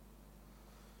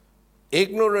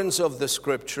 Ignorance of the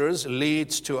Scriptures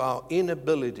leads to our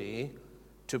inability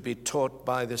to be taught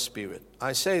by the Spirit.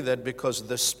 I say that because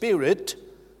the Spirit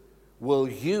will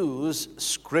use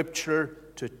Scripture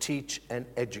to teach and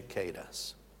educate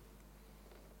us.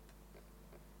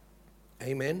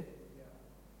 Amen?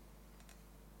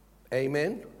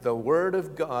 Amen? The Word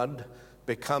of God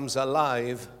becomes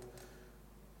alive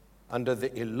under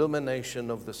the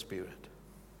illumination of the Spirit.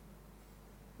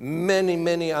 Many,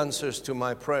 many answers to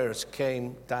my prayers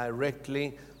came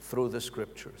directly through the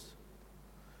Scriptures.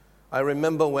 I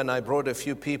remember when I brought a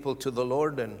few people to the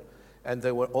Lord and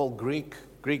they were all Greek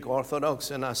Orthodox,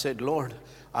 and I said, Lord,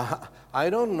 I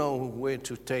don't know where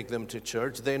to take them to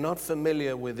church. They're not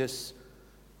familiar with this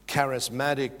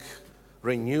charismatic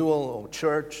renewal or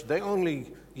church. They're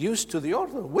only used to the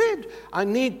Orthodox. I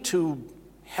need to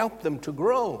help them to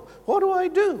grow. What do I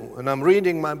do? And I'm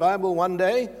reading my Bible one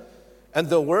day, and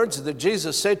the words that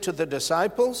Jesus said to the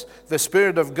disciples, the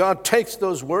Spirit of God takes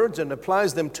those words and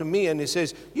applies them to me, and He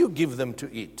says, you give them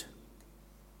to eat.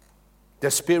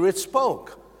 The Spirit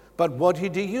spoke. But what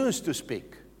did He use to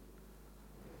speak?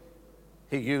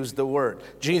 He used the Word.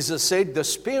 Jesus said, the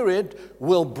Spirit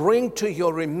will bring to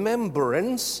your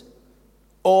remembrance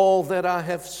all that I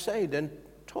have said and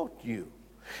taught you.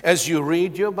 As you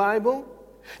read your Bible,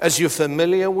 as you're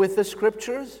familiar with the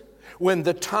Scriptures, when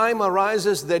the time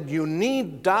arises that you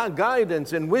need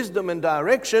guidance and wisdom and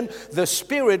direction, the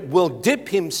Spirit will dip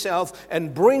Himself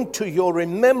and bring to your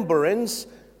remembrance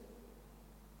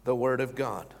the Word of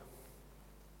God.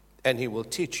 And He will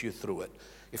teach you through it.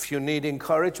 If you need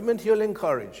encouragement, He'll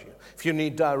encourage you. If you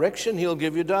need direction, He'll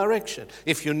give you direction.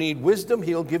 If you need wisdom,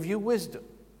 He'll give you wisdom.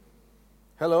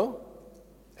 Hello?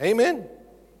 Amen?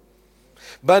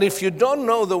 But if you don't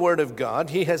know the Word of God,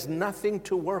 He has nothing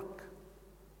to work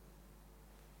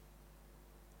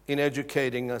in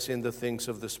educating us in the things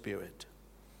of the Spirit.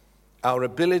 Our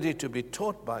ability to be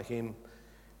taught by Him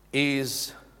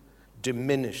is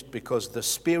diminished because the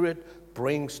Spirit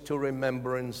brings to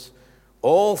remembrance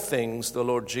all things the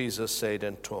Lord Jesus said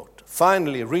and taught.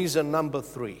 Finally, reason number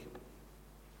 3.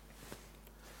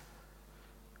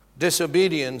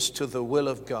 Disobedience to the will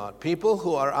of God. People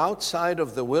who are outside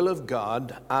of the will of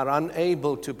God are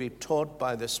unable to be taught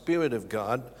by the Spirit of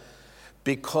God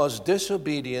because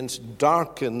disobedience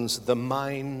darkens the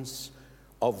minds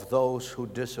of those who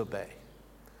disobey.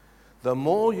 The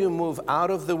more you move out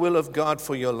of the will of God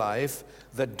for your life,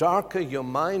 the darker your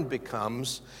mind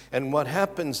becomes, and what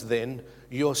happens then,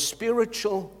 your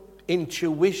spiritual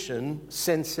intuition,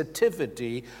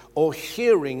 sensitivity, or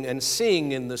hearing and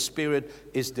seeing in the Spirit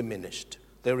is diminished.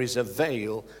 There is a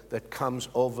veil that comes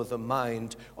over the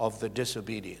mind of the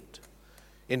disobedient.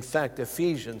 In fact,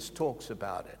 Ephesians talks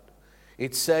about it.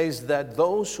 It says that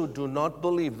those who do not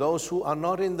believe, those who are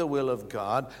not in the will of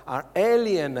God, are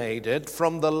alienated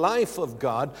from the life of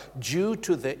God due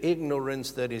to the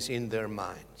ignorance that is in their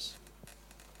minds.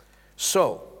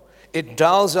 So, it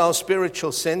dulls our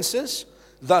spiritual senses,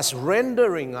 thus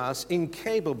rendering us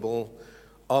incapable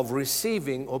of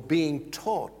receiving or being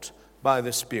taught by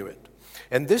the Spirit.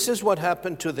 And this is what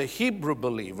happened to the Hebrew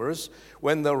believers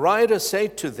when the writer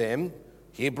said to them,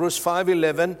 Hebrews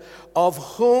 5:11, of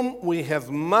whom we have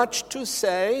much to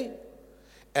say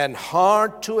and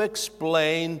hard to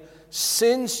explain,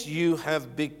 since you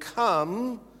have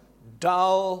become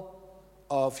dull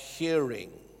of hearing.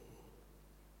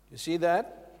 You see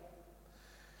that?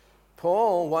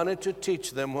 Paul wanted to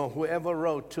teach them, or whoever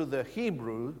wrote to the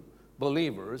Hebrew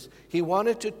believers, he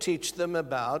wanted to teach them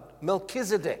about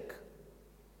Melchizedek.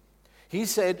 He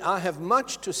said, I have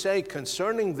much to say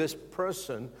concerning this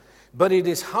person, but it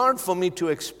is hard for me to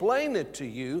explain it to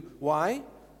you. Why?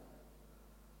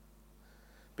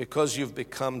 Because you've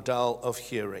become dull of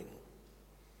hearing.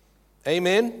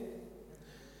 Amen?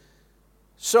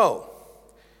 So,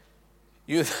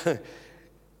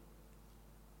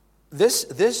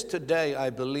 this today, I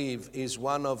believe, is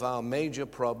one of our major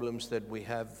problems that we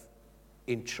have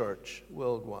in church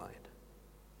worldwide.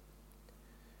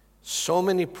 So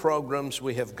many programs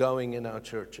we have going in our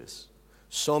churches.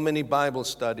 So many Bible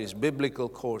studies, biblical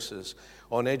courses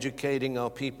on educating our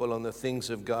people on the things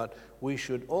of God. We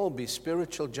should all be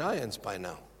spiritual giants by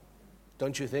now.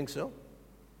 Don't you think so?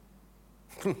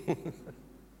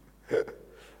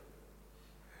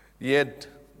 Yet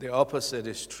the opposite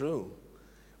is true.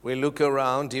 We look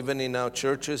around, even in our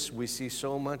churches, we see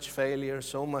so much failure,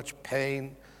 so much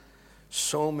pain,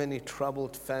 so many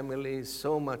troubled families,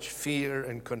 so much fear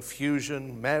and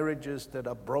confusion, marriages that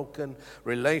are broken,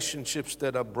 relationships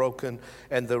that are broken,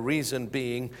 and the reason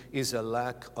being is a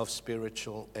lack of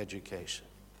spiritual education.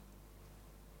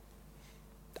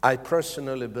 I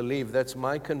personally believe, that's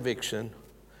my conviction,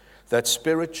 that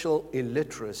spiritual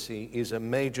illiteracy is a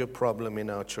major problem in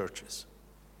our churches.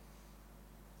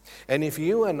 And if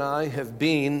you and I have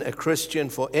been a Christian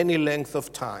for any length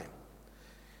of time,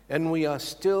 and we are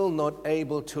still not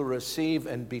able to receive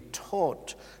and be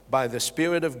taught by the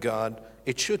Spirit of God,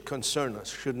 it should concern us,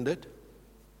 shouldn't it?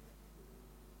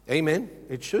 Amen?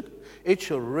 It should. It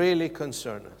should really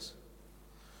concern us.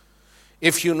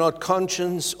 If you're not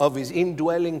conscious of His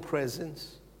indwelling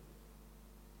presence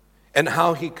and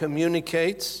how He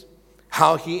communicates,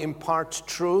 how He imparts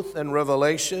truth and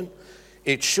revelation,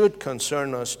 it should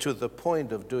concern us to the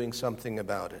point of doing something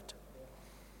about it.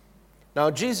 Now,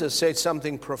 Jesus said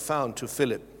something profound to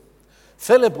Philip.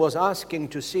 Philip was asking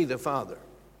to see the Father.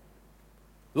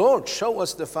 Lord, show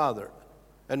us the Father,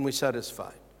 and we're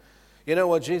satisfied. You know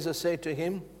what Jesus said to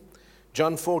him?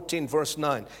 John 14, verse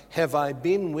 9. Have I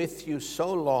been with you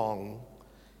so long,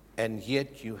 and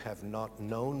yet you have not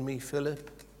known me, Philip?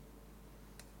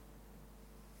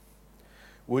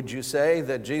 Would you say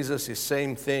that Jesus is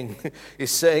saying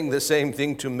the same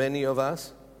thing to many of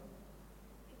us?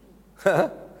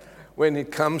 When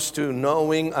it comes to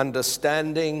knowing,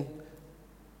 understanding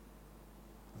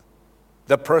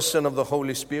the person of the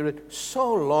Holy Spirit,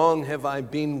 so long have I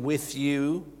been with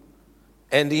you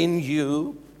and in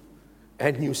you,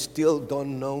 and you still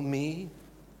don't know me?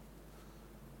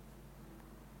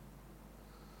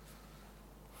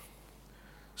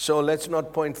 So let's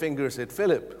not point fingers at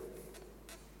Philip.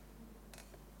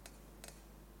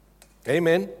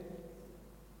 Amen.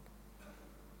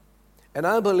 And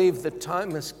I believe the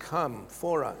time has come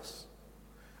for us.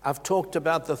 I've talked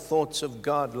about the thoughts of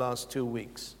God last 2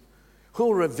 weeks.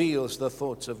 Who reveals the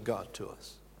thoughts of God to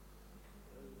us?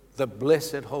 The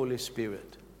blessed Holy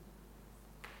Spirit.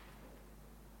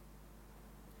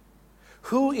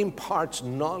 Who imparts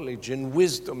knowledge and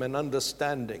wisdom and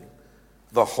understanding?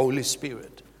 The Holy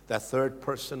Spirit, the third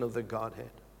person of the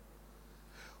Godhead.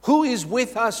 Who is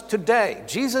with us today?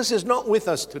 Jesus is not with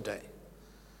us today.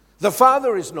 The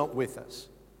Father is not with us.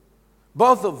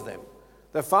 Both of them.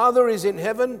 The Father is in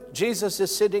heaven. Jesus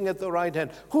is sitting at the right hand.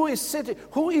 Who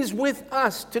is with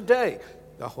us today?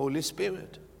 The Holy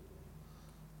Spirit.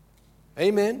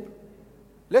 Amen.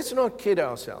 Let's not kid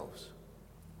ourselves.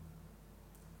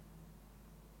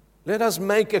 Let us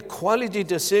make a quality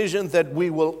decision that we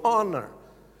will honor,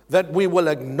 that we will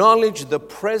acknowledge the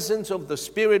presence of the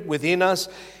Spirit within us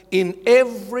in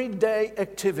everyday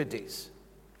activities.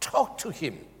 Talk to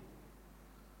Him.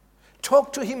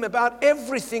 Talk to Him about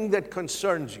everything that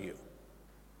concerns you.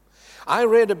 I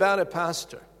read about a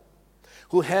pastor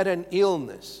who had an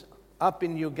illness up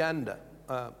in Uganda.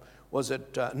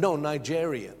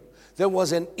 Nigeria. There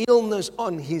was an illness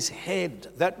on his head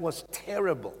that was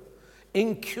terrible,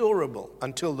 incurable,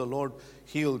 until the Lord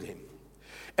healed him.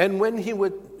 And when he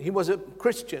was a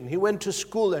Christian, he went to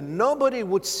school and nobody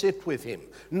would sit with him.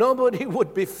 Nobody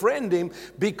would befriend him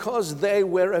because they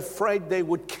were afraid they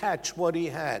would catch what he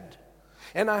had.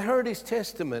 And I heard his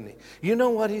testimony. You know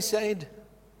what he said?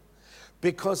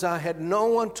 Because I had no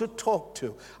one to talk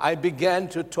to, I began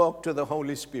to talk to the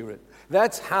Holy Spirit.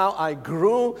 That's how I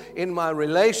grew in my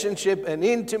relationship and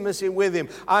intimacy with Him.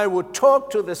 I would talk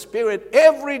to the Spirit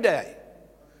every day.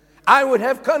 I would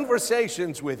have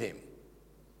conversations with Him.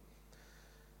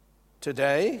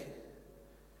 Today,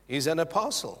 he's an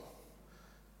apostle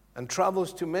and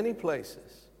travels to many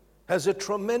places. Has a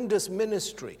tremendous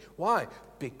ministry. Why?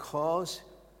 Because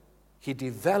he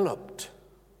developed.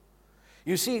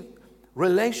 You see,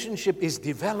 relationship is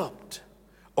developed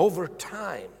over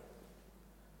time.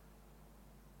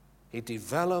 He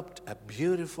developed a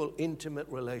beautiful, intimate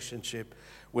relationship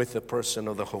with the person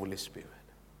of the Holy Spirit.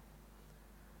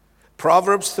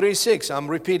 Proverbs 3:6, I'm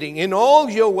repeating, in all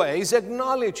your ways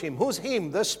acknowledge Him. Who's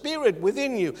Him? The Spirit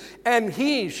within you, and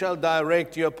He shall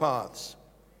direct your paths.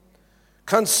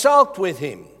 Consult with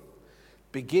Him.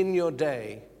 Begin your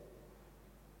day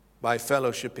by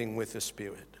fellowshipping with the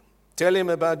Spirit. Tell him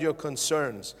about your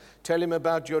concerns. Tell him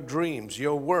about your dreams,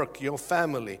 your work, your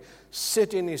family.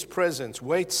 Sit in his presence.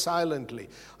 Wait silently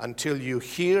until you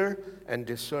hear and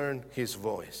discern his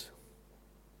voice.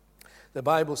 The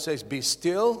Bible says, be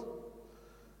still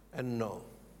and know.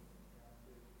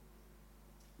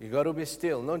 You got to be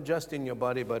still, not just in your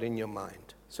body, but in your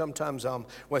mind. Sometimes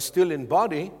we're still in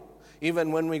body,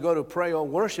 even when we go to pray or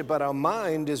worship, but our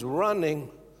mind is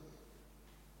running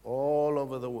all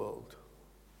over the world.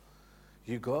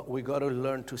 We got to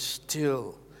learn to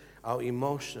still our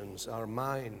emotions, our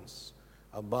minds,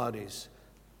 our bodies,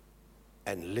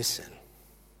 and listen.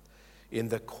 In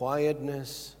the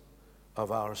quietness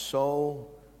of our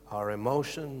soul, our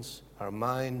emotions, our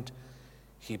mind,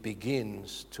 he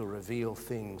begins to reveal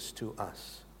things to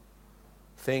us.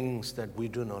 Things that we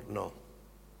do not know.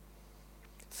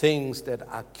 Things that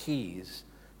are keys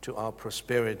to our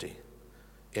prosperity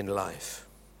in life.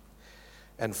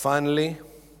 And finally,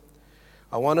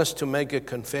 I want us to make a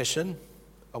confession.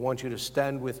 I want you to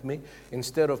stand with me.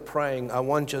 Instead of praying, I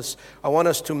want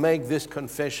us to make this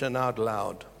confession out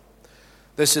loud.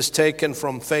 This is taken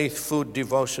from Faith Food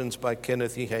Devotions by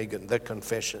Kenneth E. Hagin, the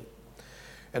confession.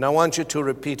 And I want you to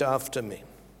repeat after me.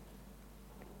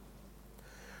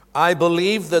 I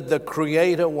believe that the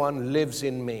Creator One lives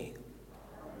in me.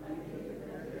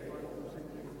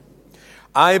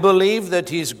 I believe that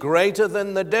He's greater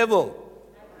than the devil.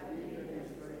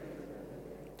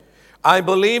 I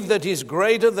believe that He's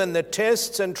greater than the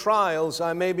tests and trials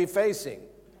I may be facing.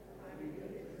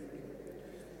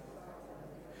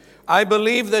 I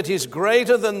believe that He's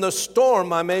greater than the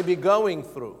storm I may be going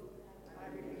through.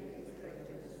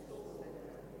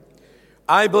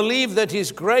 I believe that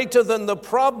He's greater than the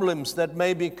problems that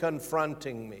may be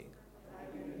confronting me.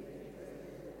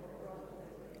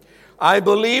 I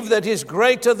believe that He's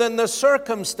greater than the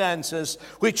circumstances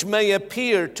which may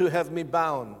appear to have me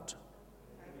bound.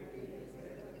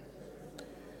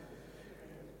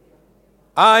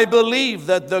 I believe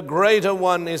that the greater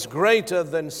one is greater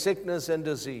than sickness and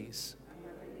disease.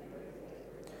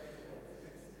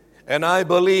 And I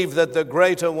believe that the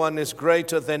greater one is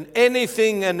greater than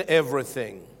anything and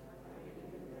everything.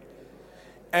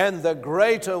 And the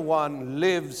greater one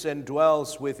lives and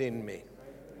dwells within me.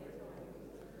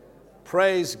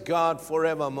 Praise God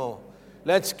forevermore.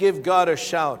 Let's give God a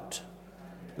shout.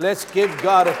 Let's give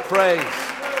God a praise.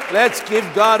 Let's give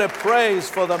God a praise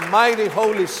for the mighty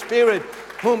Holy Spirit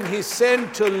whom He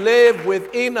sent to live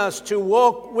within us, to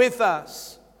walk with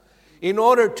us, in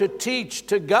order to teach,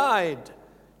 to guide,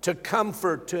 to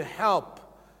comfort, to help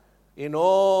in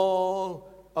all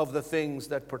of the things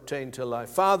that pertain to life.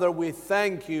 Father, we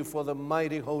thank You for the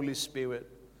mighty Holy Spirit.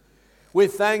 We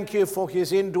thank You for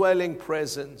His indwelling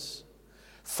presence.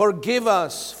 Forgive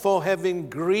us for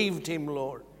having grieved Him,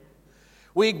 Lord.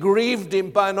 We grieved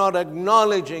Him by not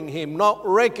acknowledging Him, not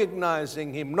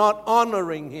recognizing Him, not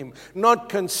honoring Him, not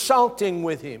consulting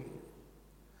with Him.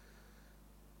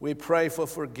 We pray for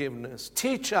forgiveness.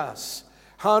 Teach us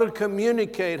how to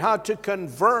communicate, how to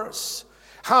converse,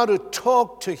 how to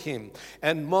talk to Him,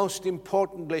 and most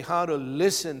importantly, how to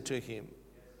listen to Him.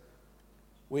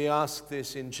 We ask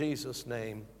this in Jesus'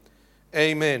 name.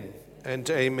 Amen and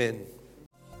amen.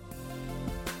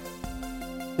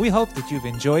 We hope that you've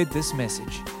enjoyed this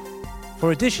message.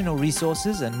 For additional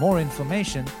resources and more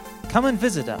information, come and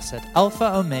visit us at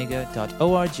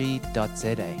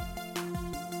alphaomega.org.za.